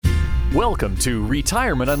Welcome to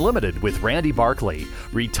Retirement Unlimited with Randy Barkley.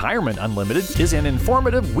 Retirement Unlimited is an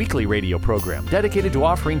informative weekly radio program dedicated to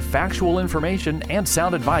offering factual information and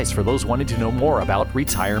sound advice for those wanting to know more about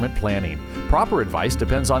retirement planning. Proper advice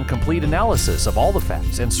depends on complete analysis of all the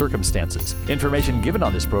facts and circumstances. Information given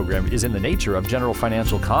on this program is in the nature of general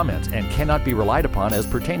financial comment and cannot be relied upon as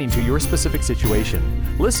pertaining to your specific situation.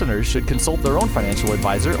 Listeners should consult their own financial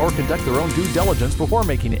advisor or conduct their own due diligence before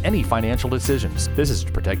making any financial decisions. This is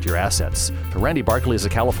to protect your assets. Randy Barkley is a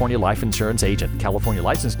California life insurance agent. California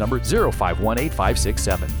license number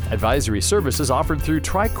 0518567. Advisory services offered through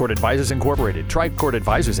Tricord Advisors Incorporated. Tricord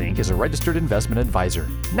Advisors Inc. is a registered investment advisor.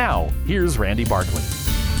 Now, here's Randy Barkley.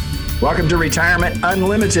 Welcome to Retirement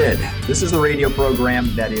Unlimited. This is the radio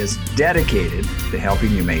program that is dedicated to helping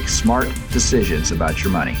you make smart decisions about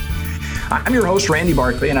your money. I'm your host, Randy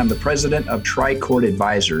Barkley, and I'm the president of Tricord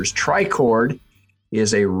Advisors. Tricord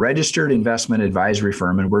is a registered investment advisory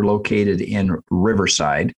firm, and we're located in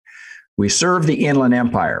Riverside. We serve the Inland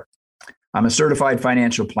Empire. I'm a certified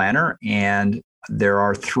financial planner, and there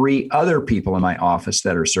are 3 other people in my office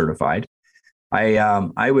that are certified.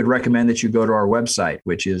 I would recommend that you go to our website,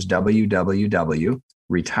 which is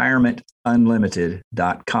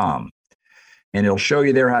www.retirementunlimited.com. And it'll show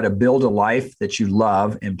you there how to build a life that you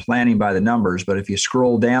love and planning by the numbers. But if you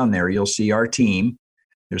scroll down there, you'll see our team.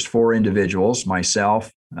 There's 4 individuals,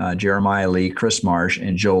 myself, Jeremiah Lee, Chris Marsh,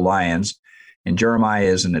 and Joe Lyons. And Jeremiah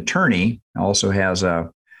is an attorney, also has a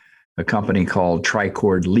company called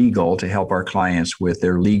Tricord Legal to help our clients with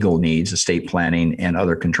their legal needs, estate planning, and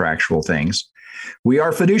other contractual things. We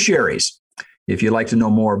are fiduciaries. If you'd like to know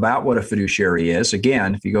more about what a fiduciary is,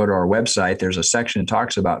 again, if you go to our website, there's a section that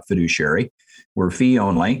talks about fiduciary. We're fee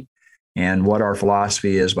only, and what our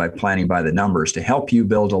philosophy is by planning by the numbers to help you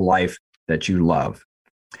build a life that you love.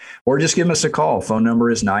 Or just give us a call. Phone number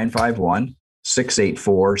is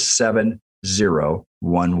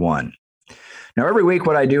 951-684-7011. Now, every week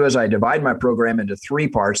what I do is I divide my program into 3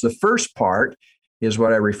 parts. The first part is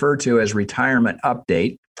what I refer to as retirement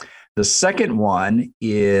update. The second one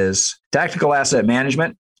is tactical asset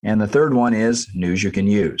management. And the third one is news you can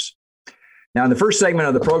use. Now, in the first segment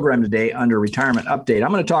of the program today, under retirement update,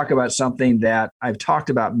 I'm going to talk about something that I've talked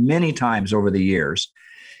about many times over the years.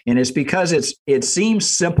 And it's because it seems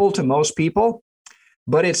simple to most people,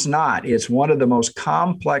 but it's not. It's one of the most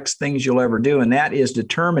complex things you'll ever do, and that is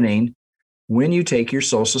determining when you take your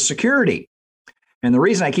Social Security. And the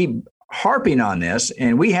reason I keep harping on this,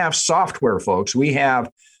 and we have software, folks, we have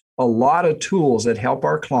a lot of tools that help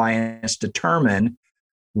our clients determine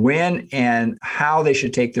when and how they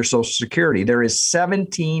should take their Social Security. There is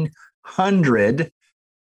 1,700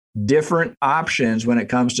 different options when it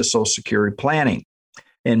comes to Social Security planning.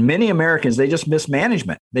 And many Americans, they just mismanage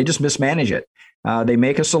it. They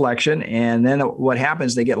make a selection, and then what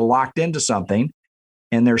happens, they get locked into something,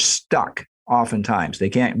 and they're stuck oftentimes.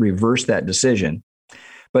 They can't reverse that decision.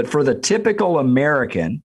 But for the typical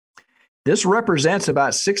American, this represents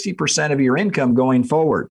about 60% of your income going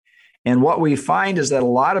forward. And what we find is that a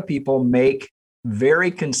lot of people make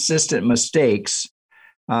very consistent mistakes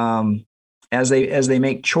as they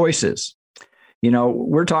make choices. You know,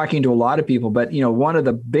 we're talking to a lot of people, but, you know, one of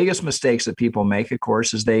the biggest mistakes that people make, of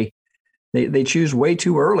course, is they choose way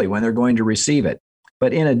too early when they're going to receive it.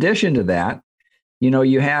 But in addition to that, you know,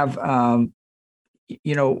 you have,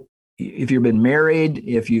 if you've been married,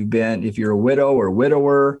 if you're a widow or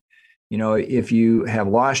widower, you know, if you have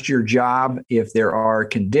lost your job, if there are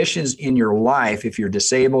conditions in your life, if you're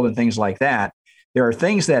disabled and things like that, there are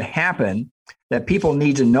things that happen that people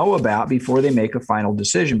need to know about before they make a final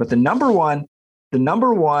decision. But the number one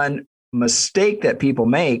mistake that people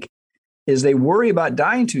make is they worry about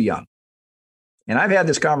dying too young. And I've had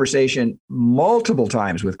this conversation multiple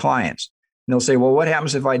times with clients. And they'll say, well, what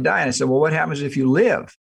happens if I die? And I said, well, what happens if you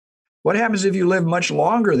live? What happens if you live much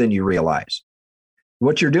longer than you realize?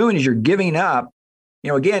 What you're doing is you're giving up. You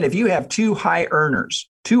know, again, if you have two high earners,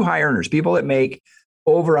 people that make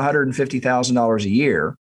over $150,000 a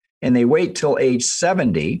year, and they wait till age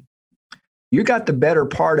 70, you got the better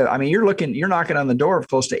part of, you're knocking on the door of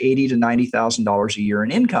close to $80,000 to $90,000 a year in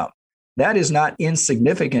income. That is not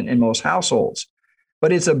insignificant in most households,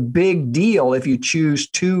 but it's a big deal if you choose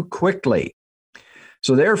too quickly.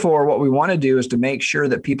 So therefore, what we want to do is to make sure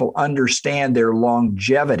that people understand their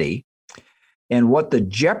longevity and what the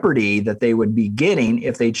jeopardy that they would be getting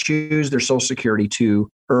if they choose their Social Security too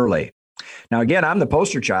early. Now, again, I'm the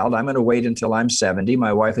poster child. I'm going to wait until I'm 70.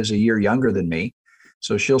 My wife is a year younger than me,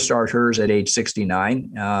 so she'll start hers at age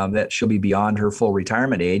 69. That she'll be beyond her full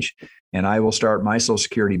retirement age, and I will start my Social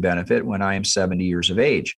Security benefit when I am 70 years of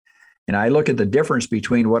age. And I look at the difference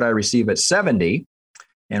between what I receive at 70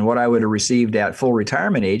 and what I would have received at full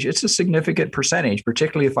retirement age, it's a significant percentage,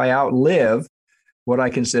 particularly if I outlive what I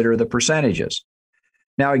consider the percentages.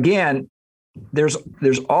 Now, again, there's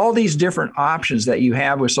all these different options that you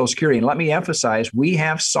have with Social Security. And let me emphasize, we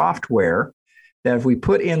have software that if we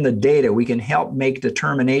put in the data, we can help make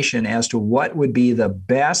determination as to what would be the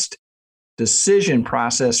best decision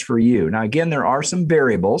process for you. Now, again, there are some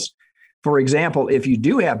variables. For example, if you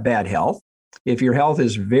do have bad health, if your health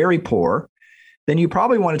is very poor, then you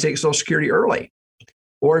probably want to take Social Security early.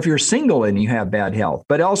 Or if you're single and you have bad health.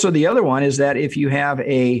 But also the other one is that if you have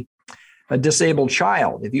a disabled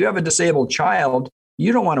child, if you have a disabled child,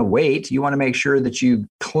 you don't want to wait. You want to make sure that you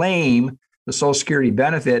claim the Social Security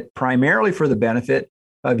benefit primarily for the benefit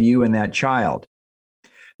of you and that child.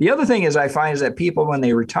 The other thing is I find is that people, when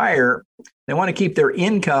they retire, they want to keep their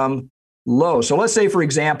income low. So let's say, for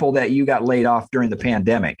example, that you got laid off during the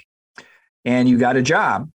pandemic and you got a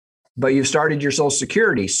job, but you've started your Social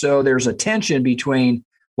Security. So there's a tension between,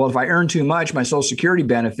 well, if I earn too much, my Social Security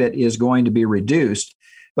benefit is going to be reduced.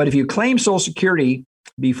 But if you claim Social Security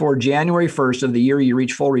before January 1st of the year you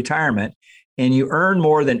reach full retirement, and you earn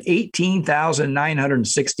more than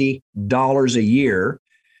 $18,960 a year,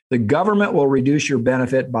 the government will reduce your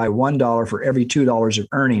benefit by $1 for every $2 of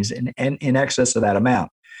earnings in excess of that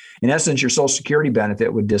amount. In essence, your Social Security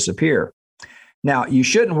benefit would disappear. Now, you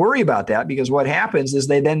shouldn't worry about that because what happens is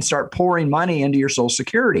they then start pouring money into your Social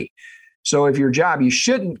Security. So if your job, you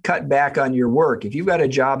shouldn't cut back on your work. If you've got a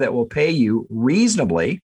job that will pay you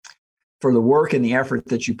reasonably for the work and the effort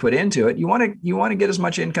that you put into it, you want to get as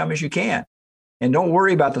much income as you can. And don't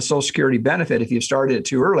worry about the Social Security benefit. If you've started it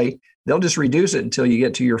too early, they'll just reduce it until you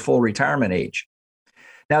get to your full retirement age.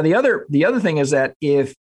 Now, the other thing is that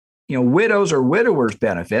if widows or widowers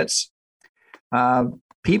benefits,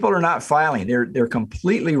 people are not filing. They're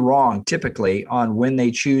completely wrong typically on when they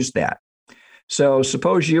choose that. So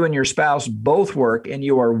suppose you and your spouse both work and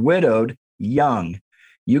you are widowed young.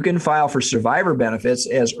 You can file for survivor benefits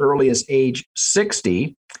as early as age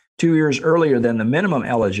 60, 2 years earlier than the minimum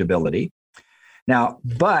eligibility. Now,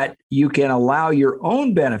 but you can allow your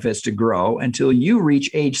own benefits to grow until you reach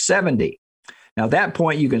age 70. Now, at that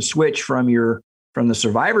point, you can switch from the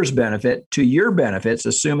survivor's benefit to your benefits,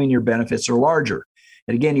 assuming your benefits are larger.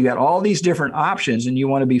 And again, you got all these different options, and you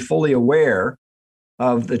want to be fully aware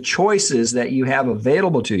of the choices that you have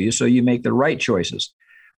available to you so you make the right choices.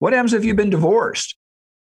 What happens if you've been divorced?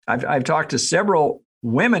 I've talked to several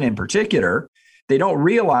women in particular. They don't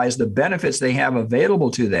realize the benefits they have available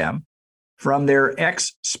to them from their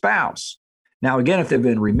ex-spouse. Now, again, if they've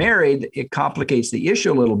been remarried, it complicates the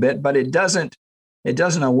issue a little bit, but it doesn't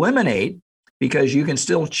eliminate, because you can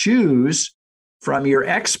still choose from your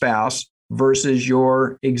ex-spouse versus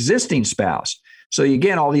your existing spouse. So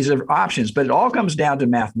again, all these are options, but it all comes down to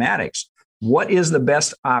mathematics. What is the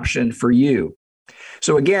best option for you?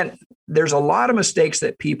 So again, there's a lot of mistakes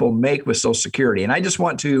that people make with Social Security. And I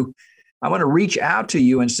want to reach out to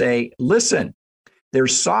you and say, listen,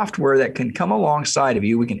 there's software that can come alongside of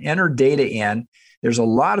you. We can enter data in. There's a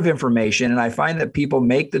lot of information. And I find that people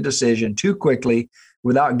make the decision too quickly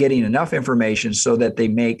without getting enough information so that they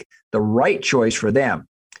make the right choice for them.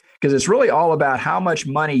 Because it's really all about how much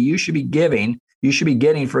money you should be getting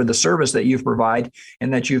for the service that you've provided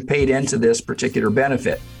and that you've paid into this particular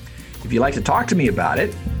benefit. If you'd like to talk to me about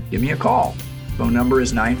it, give me a call. Phone number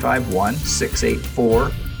is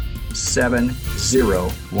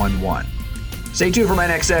 951-684-7011. Stay tuned for my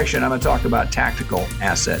next section. I'm going to talk about tactical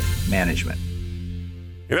asset management.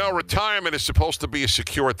 Retirement is supposed to be a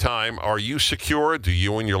secure time. Are you secure? Do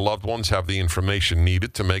you and your loved ones have the information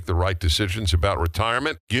needed to make the right decisions about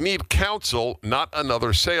retirement? You need counsel, not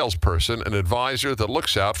another salesperson, an advisor that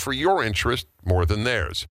looks out for your interest more than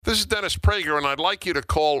theirs. This is Dennis Prager, and I'd like you to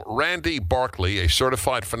call Randy Barkley, a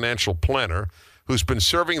certified financial planner who's been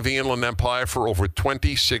serving the Inland Empire for over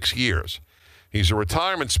 26 years. He's a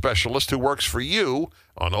retirement specialist who works for you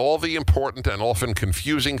on all the important and often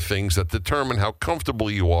confusing things that determine how comfortable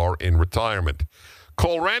you are in retirement.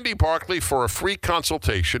 Call Randy Barkley for a free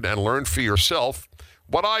consultation and learn for yourself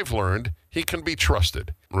what I've learned. He can be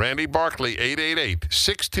trusted. Randy Barkley,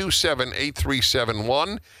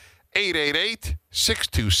 888-627-8371,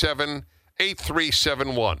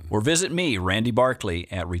 888-627-8371. Or visit me, Randy Barkley,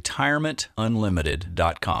 at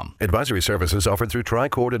retirementunlimited.com. Advisory services offered through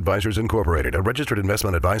Tricord Advisors Incorporated, a registered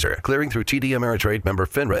investment advisor, clearing through TD Ameritrade, member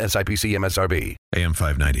FINRA, SIPC, MSRB. AM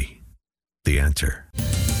 590, The Answer.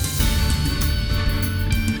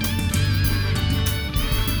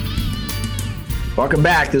 Welcome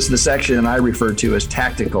back. This is the section I refer to as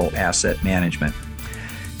tactical asset management.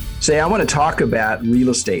 Say, I want to talk about real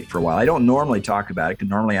estate for a while. I don't normally talk about it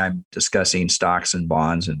because normally I'm discussing stocks and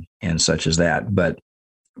bonds and such as that. But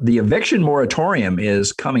the eviction moratorium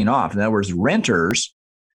is coming off. In other words, renters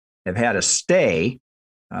have had a stay.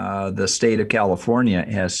 The state of California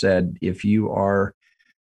has said if you are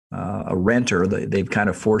a renter, they've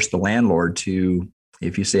kind of forced the landlord to,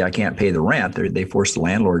 if you say I can't pay the rent, they force the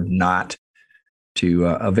landlord not to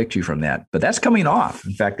evict you from that. But that's coming off.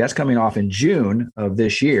 In fact, that's coming off in June of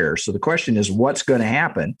this year. So the question is, what's going to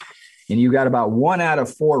happen? And you've got about 1 out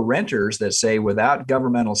of 4 renters that say without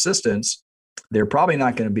governmental assistance, they're probably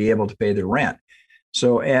not going to be able to pay their rent.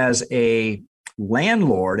 So as a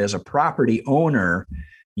landlord, as a property owner,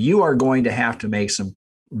 you are going to have to make some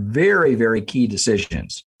very, very key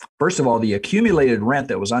decisions. First of all, the accumulated rent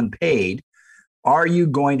that was unpaid, are you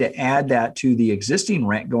going to add that to the existing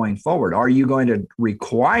rent going forward? Are you going to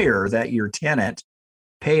require that your tenant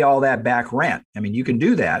pay all that back rent? I mean, you can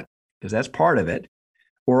do that because that's part of it.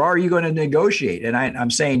 Or are you going to negotiate? And I'm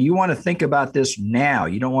saying you want to think about this now.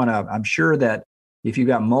 You don't want to, I'm sure that if you've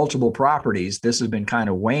got multiple properties, this has been kind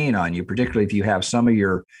of weighing on you, particularly if you have some of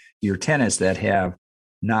your tenants that have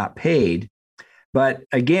not paid. But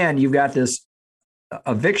again, you've got this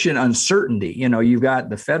eviction uncertainty. You know, you've got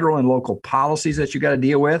the federal and local policies that you got to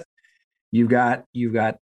deal with. You've got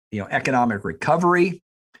economic recovery,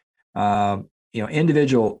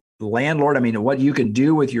 individual landlord. I mean, what you can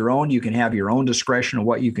do with your own, you can have your own discretion of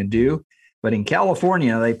what you can do. But in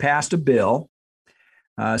California, they passed a bill,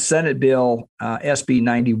 Senate Bill SB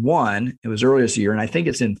 91. It was earlier this year, and I think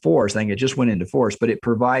it's in force. I think it just went into force, but it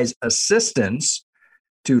provides assistance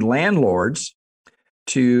to landlords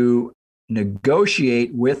to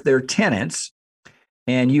negotiate with their tenants,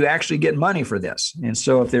 and you actually get money for this. And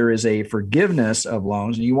so if there is a forgiveness of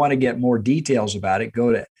loans and you want to get more details about it,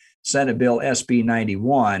 go to Senate Bill SB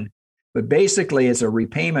 91. But basically, it's a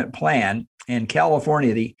repayment plan. In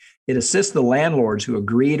California, it assists the landlords who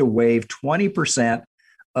agree to waive 20%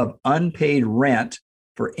 of unpaid rent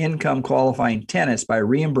for income qualifying tenants by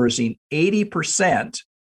reimbursing 80%.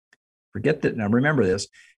 Forget that. Now, remember this.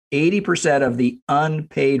 80% of the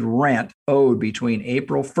unpaid rent owed between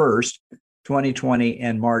April 1st, 2020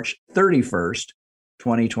 and March 31st,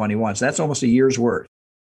 2021. So that's almost a year's worth.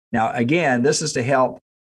 Now, again, this is to help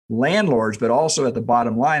landlords, but also at the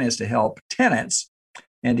bottom line is to help tenants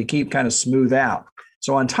and to keep kind of smooth out.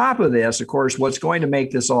 So on top of this, of course, what's going to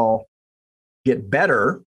make this all get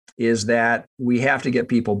better is that we have to get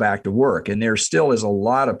people back to work. And there still is a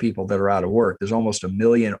lot of people that are out of work. There's almost 1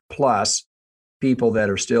 million plus people that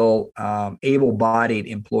are still able-bodied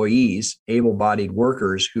employees, able-bodied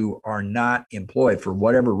workers who are not employed for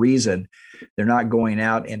whatever reason. They're not going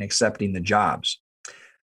out and accepting the jobs.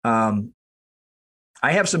 I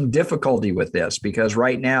have some difficulty with this because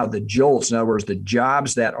right now the JOLTS, in other words, the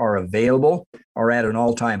jobs that are available are at an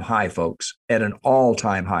all-time high, folks, at an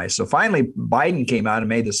all-time high. So finally, Biden came out and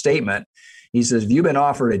made the statement. He says, if you've been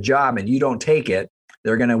offered a job and you don't take it,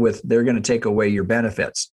 they're going to take away your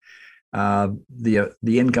benefits. The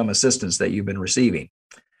income assistance that you've been receiving.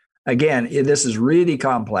 Again, this is really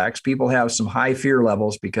complex. People have some high fear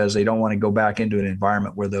levels because they don't want to go back into an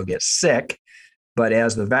environment where they'll get sick. But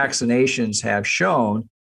as the vaccinations have shown,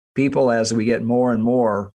 people, as we get more and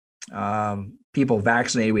more people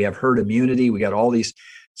vaccinated, we have herd immunity, we got all these.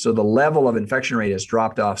 So the level of infection rate has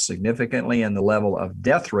dropped off significantly and the level of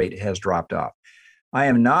death rate has dropped off. I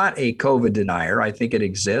am not a COVID denier. I think it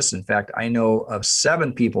exists. In fact, I know of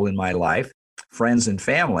 7 people in my life, friends and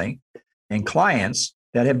family and clients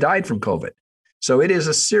that have died from COVID. So it is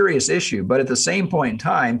a serious issue. But at the same point in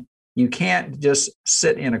time, you can't just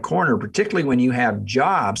sit in a corner, particularly when you have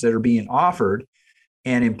jobs that are being offered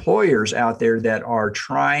and employers out there that are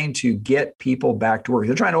trying to get people back to work.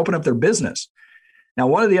 They're trying to open up their business. Now,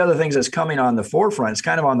 one of the other things that's coming on the forefront, it's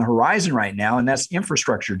kind of on the horizon right now, and that's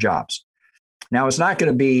infrastructure jobs. Now, it's not going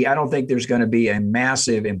to be, I don't think there's going to be a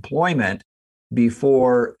massive employment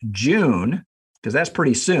before June, because that's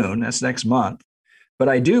pretty soon. That's next month. But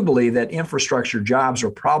I do believe that infrastructure jobs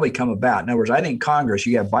will probably come about. In other words, I think Congress,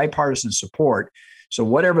 you have bipartisan support. So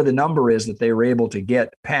whatever the number is that they were able to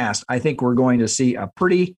get passed, I think we're going to see a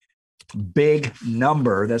pretty big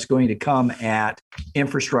number that's going to come at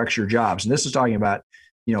infrastructure jobs. And this is talking about,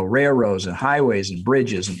 railroads and highways and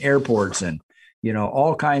bridges and airports and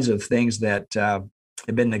all kinds of things that have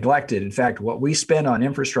been neglected. In fact, what we spend on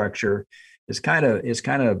infrastructure is kind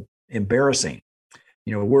of embarrassing.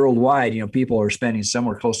 Worldwide, people are spending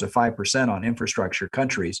somewhere close to 5% on infrastructure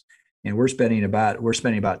countries, and we're spending about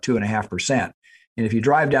 2.5%. And if you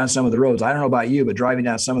drive down some of the roads, I don't know about you, but driving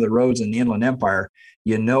down some of the roads in the Inland Empire,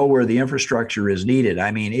 where the infrastructure is needed.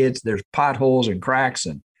 I mean, there's potholes and cracks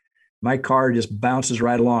and My car just bounces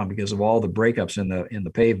right along because of all the breakups in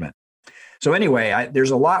the pavement. So anyway,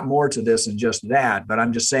 there's a lot more to this than just that, but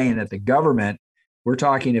I'm just saying that the government, we're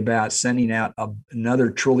talking about sending out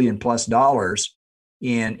another $1 trillion+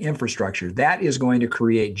 in infrastructure. That is going to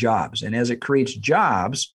create jobs. And as it creates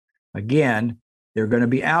jobs, again, they're going to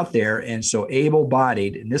be out there. And so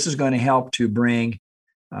able-bodied, and this is going to help to bring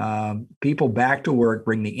people back to work,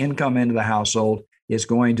 bring the income into the household. It's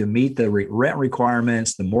going to meet the rent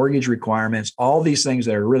requirements, the mortgage requirements, all these things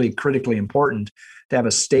that are really critically important to have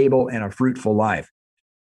a stable and a fruitful life.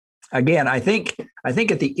 Again, I think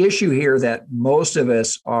at the issue here that most of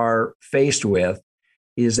us are faced with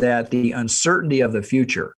is that the uncertainty of the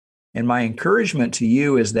future. And my encouragement to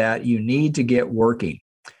you is that you need to get working.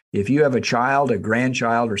 If you have a child, a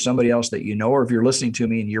grandchild, or somebody else that you know, or if you're listening to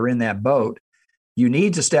me and you're in that boat, you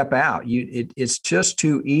need to step out. It's just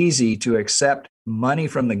too easy to accept money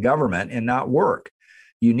from the government and not work.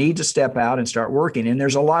 You need to step out and start working. And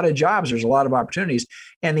there's a lot of jobs, there's a lot of opportunities.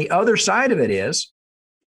 And the other side of it is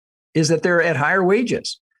that they're at higher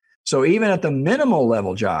wages. So even at the minimal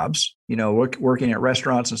level jobs, working at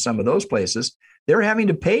restaurants and some of those places, they're having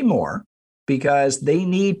to pay more because they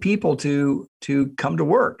need people to come to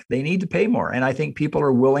work. They need to pay more. And I think people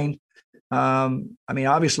are willing.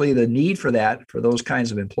 Obviously the need for those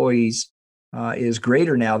kinds of employees is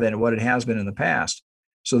greater now than what it has been in the past.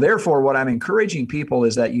 So therefore, what I'm encouraging people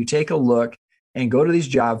is that you take a look and go to these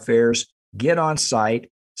job fairs, get on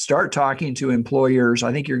site, start talking to employers.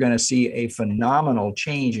 I think you're going to see a phenomenal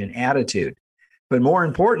change in attitude. But more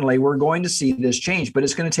importantly, we're going to see this change, but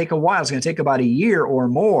it's going to take a while. It's going to take about a year or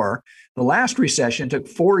more. The last recession took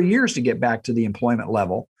 4 years to get back to the employment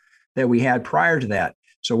level that we had prior to that.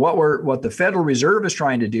 So what the Federal Reserve is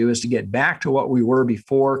trying to do is to get back to what we were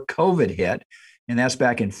before COVID hit, and that's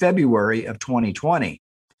back in February of 2020.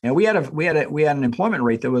 And we had an employment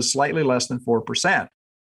rate that was slightly less than 4%,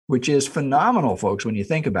 which is phenomenal, folks, when you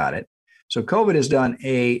think about it. So COVID has done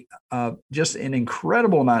just an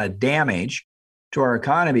incredible amount of damage to our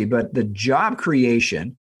economy, but the job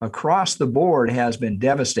creation across the board has been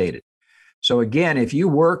devastated. So again, if you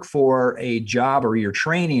work for a job or your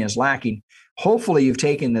training is lacking, hopefully you've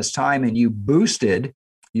taken this time and you boosted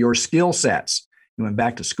your skill sets. You went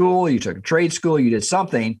back to school, you took a trade school, you did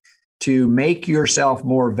something to make yourself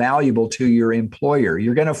more valuable to your employer.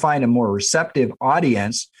 You're going to find a more receptive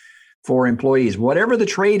audience for employees. Whatever the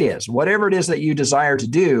trade is, whatever it is that you desire to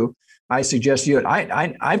do, I suggest you.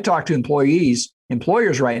 I've talked to employers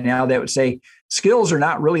right now that would say skills are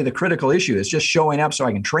not really the critical issue. It's just showing up so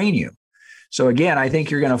I can train you. So again, I think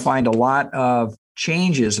you're going to find a lot of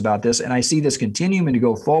changes about this, and I see this continuing to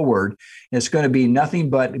go forward. It's going to be nothing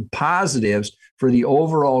but positives for the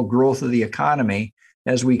overall growth of the economy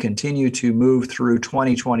as we continue to move through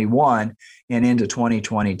 2021 and into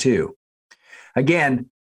 2022. Again,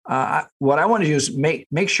 what I want to do is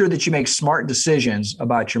make sure that you make smart decisions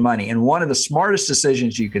about your money. And one of the smartest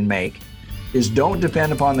decisions you can make is don't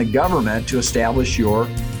depend upon the government to establish your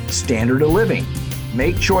standard of living.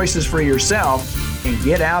 Make choices for yourself and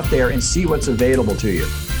get out there and see what's available to you.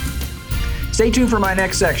 Stay tuned for my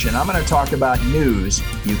next section. I'm going to talk about news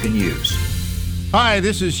you can use. Hi,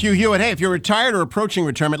 this is Hugh Hewitt. Hey, if you're retired or approaching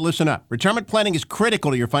retirement, listen up. Retirement planning is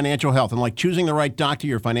critical to your financial health, and like choosing the right doctor,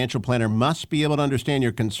 your financial planner must be able to understand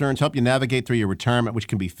your concerns, help you navigate through your retirement, which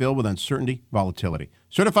can be filled with uncertainty, volatility.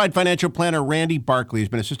 Certified financial planner Randy Barkley has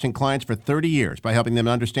been assisting clients for 30 years by helping them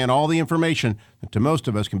understand all the information that to most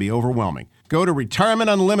of us can be overwhelming. Go to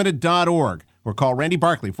retirementunlimited.org or call Randy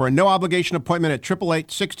Barkley for a no-obligation appointment at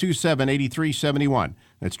 888-627-8371.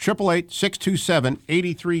 That's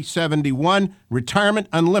 888-627-8371,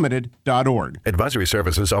 retirementunlimited.org. Advisory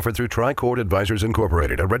services offered through Tricord Advisors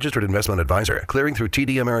Incorporated, a registered investment advisor, clearing through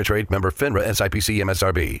TD Ameritrade, member FINRA, SIPC,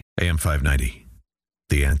 MSRB. AM 590,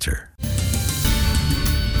 The Answer.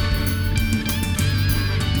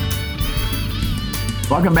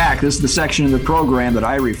 Welcome back. This is the section of the program that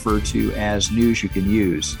I refer to as news you can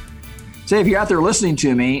use. Say, if you're out there listening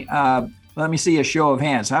to me, let me see a show of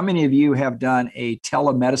hands. How many of you have done a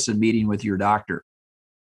telemedicine meeting with your doctor?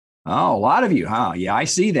 Oh, a lot of you, huh? Yeah, I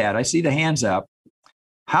see that. I see the hands up.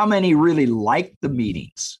 How many really like the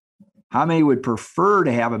meetings? How many would prefer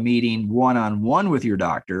to have a meeting one-on-one with your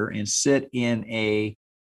doctor and sit in a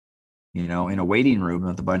waiting room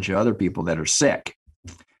with a bunch of other people that are sick?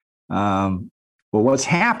 Well, what's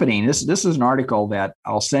happening, this is an article that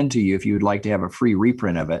I'll send to you if you would like to have a free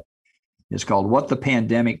reprint of it. It's called What the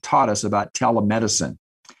Pandemic Taught Us About Telemedicine.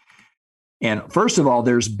 And first of all,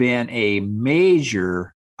 there's been a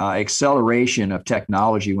major acceleration of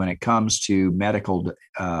technology when it comes to medical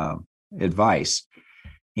advice.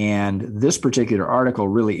 And this particular article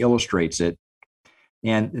really illustrates it.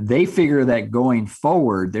 And they figure that going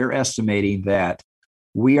forward, they're estimating that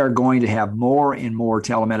we are going to have more and more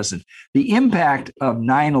telemedicine. The impact of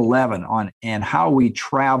 9/11 on and how we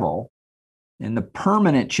travel and the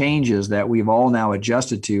permanent changes that we've all now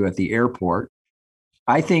adjusted to at the airport,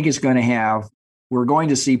 I think is going to have, we're going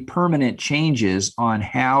to see permanent changes on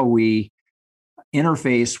how we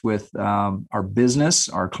interface with our business,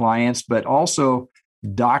 our clients, but also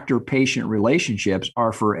doctor-patient relationships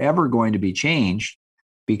are forever going to be changed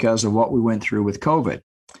because of what we went through with COVID.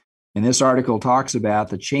 And this article talks about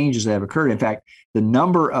the changes that have occurred. In fact, the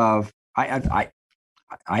number of, I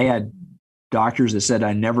had doctors that said,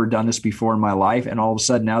 I'd never done this before in my life. And all of a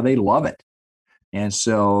sudden now they love it. And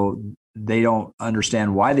so they don't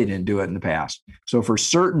understand why they didn't do it in the past. So for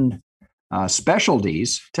certain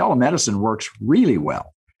specialties, telemedicine works really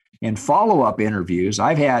well. And follow-up interviews,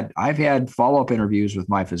 I've had follow-up interviews with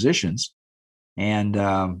my physicians, and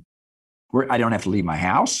I don't have to leave my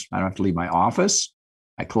house. I don't have to leave my office.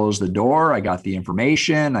 I close the door. I got the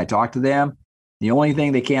information. I talk to them. The only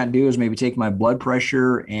thing they can't do is maybe take my blood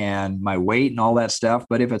pressure and my weight and all that stuff.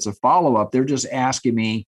 But if it's a follow-up, they're just asking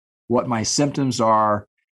me what my symptoms are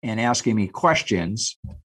and asking me questions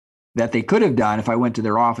that they could have done if I went to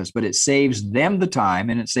their office. But it saves them the time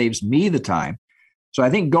and it saves me the time. So I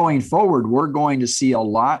think going forward, we're going to see a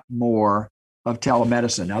lot more of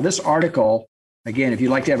telemedicine. Now, this article, again, if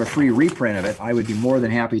you'd like to have a free reprint of it, I would be more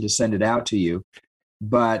than happy to send it out to you.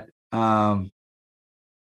 But they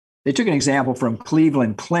took an example from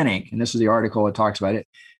Cleveland Clinic, and this is the article that talks about it.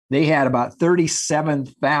 They had about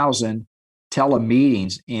 37,000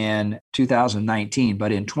 telemeetings in 2019,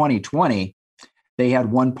 but in 2020, they had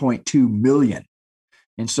 1.2 million.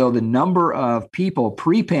 And so the number of people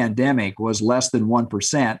pre-pandemic was less than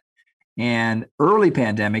 1%. And early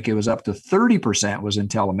pandemic, it was up to 30% was in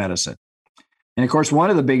telemedicine. And of course, one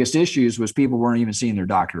of the biggest issues was people weren't even seeing their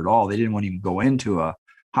doctor at all. They didn't want to even go into a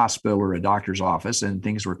hospital or a doctor's office, and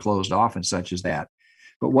things were closed off and such as that.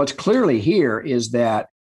 But what's clearly here is that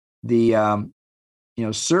the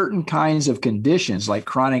certain kinds of conditions like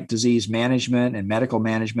chronic disease management and medical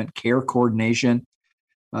management, care coordination,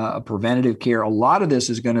 preventative care, a lot of this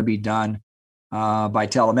is going to be done by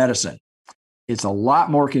telemedicine. It's a lot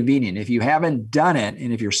more convenient. If you haven't done it,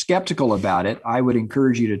 and if you're skeptical about it, I would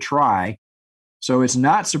encourage you to try. So it's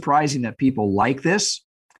not surprising that people like this.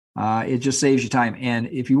 It just saves you time. And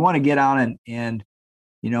if you want to get on and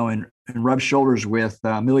rub shoulders with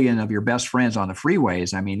a million of your best friends on the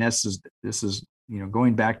freeways, I mean, this is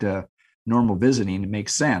going back to normal visiting. It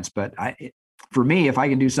makes sense. But for me, if I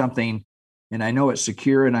can do something and I know it's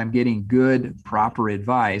secure and I'm getting good, proper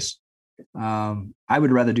advice, I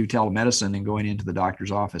would rather do telemedicine than going into the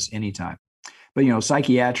doctor's office anytime. But,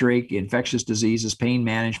 psychiatric, infectious diseases, pain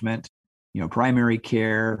management, primary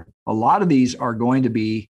care, a lot of these are going to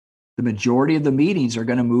be, the majority of the meetings are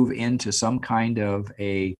going to move into some kind of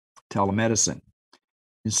a telemedicine.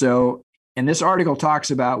 And this article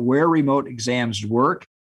talks about where remote exams work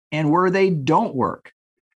and where they don't work.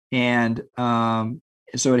 And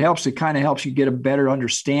so it helps you get a better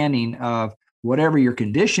understanding of whatever your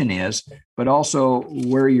condition is, but also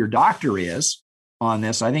where your doctor is on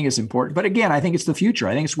this. I think it's important. But again, I think it's the future.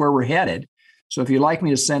 I think it's where we're headed. So if you'd like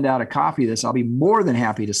me to send out a copy of this, I'll be more than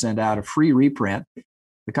happy to send out a free reprint.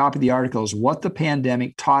 The copy of the article is What the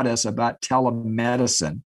Pandemic Taught Us About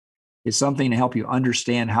Telemedicine. It's something to help you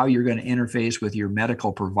understand how you're going to interface with your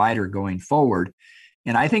medical provider going forward.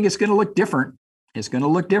 And I think it's going to look different. It's going to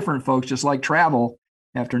look different, folks, just like travel.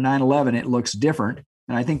 After 9/11, it looks different.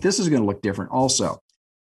 And I think this is going to look different also.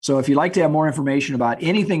 So if you'd like to have more information about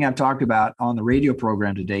anything I've talked about on the radio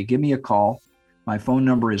program today, give me a call. My phone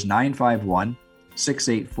number is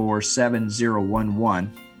 951-684-7011,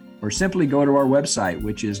 or simply go to our website,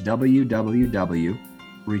 which is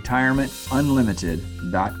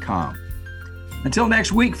www.retirementunlimited.com. Until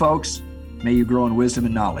next week, folks, may you grow in wisdom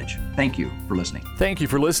and knowledge. Thank you for listening. Thank you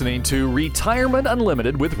for listening to Retirement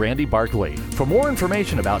Unlimited with Randy Barkley. For more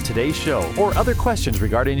information about today's show or other questions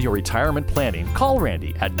regarding your retirement planning, call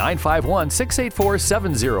Randy at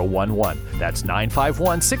 951-684-7011. That's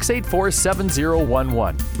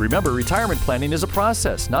 951-684-7011. Remember, retirement planning is a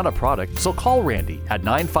process, not a product, so call Randy at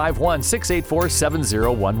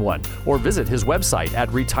 951-684-7011 or visit his website at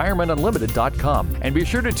retirementunlimited.com. And be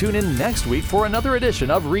sure to tune in next week for another edition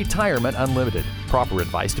of Retirement Unlimited. Proper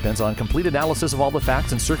advice depends on complete analysis of all the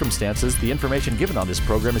facts and circumstances. The information given on this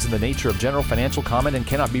program is in the nature of general financial comment and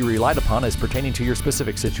cannot be relied upon as pertaining to your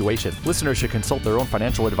specific situation. Listeners should consult their own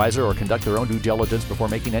financial advisor or conduct their own due diligence before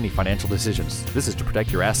making any financial decisions. This is to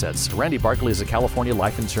protect your assets. Randy Barkley is a California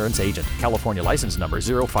life insurance agent. California license number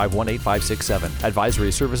 0518567.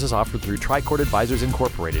 Advisory services offered through Tricord Advisors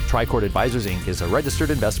Incorporated. Tricord Advisors Inc. is a registered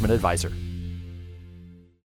investment advisor.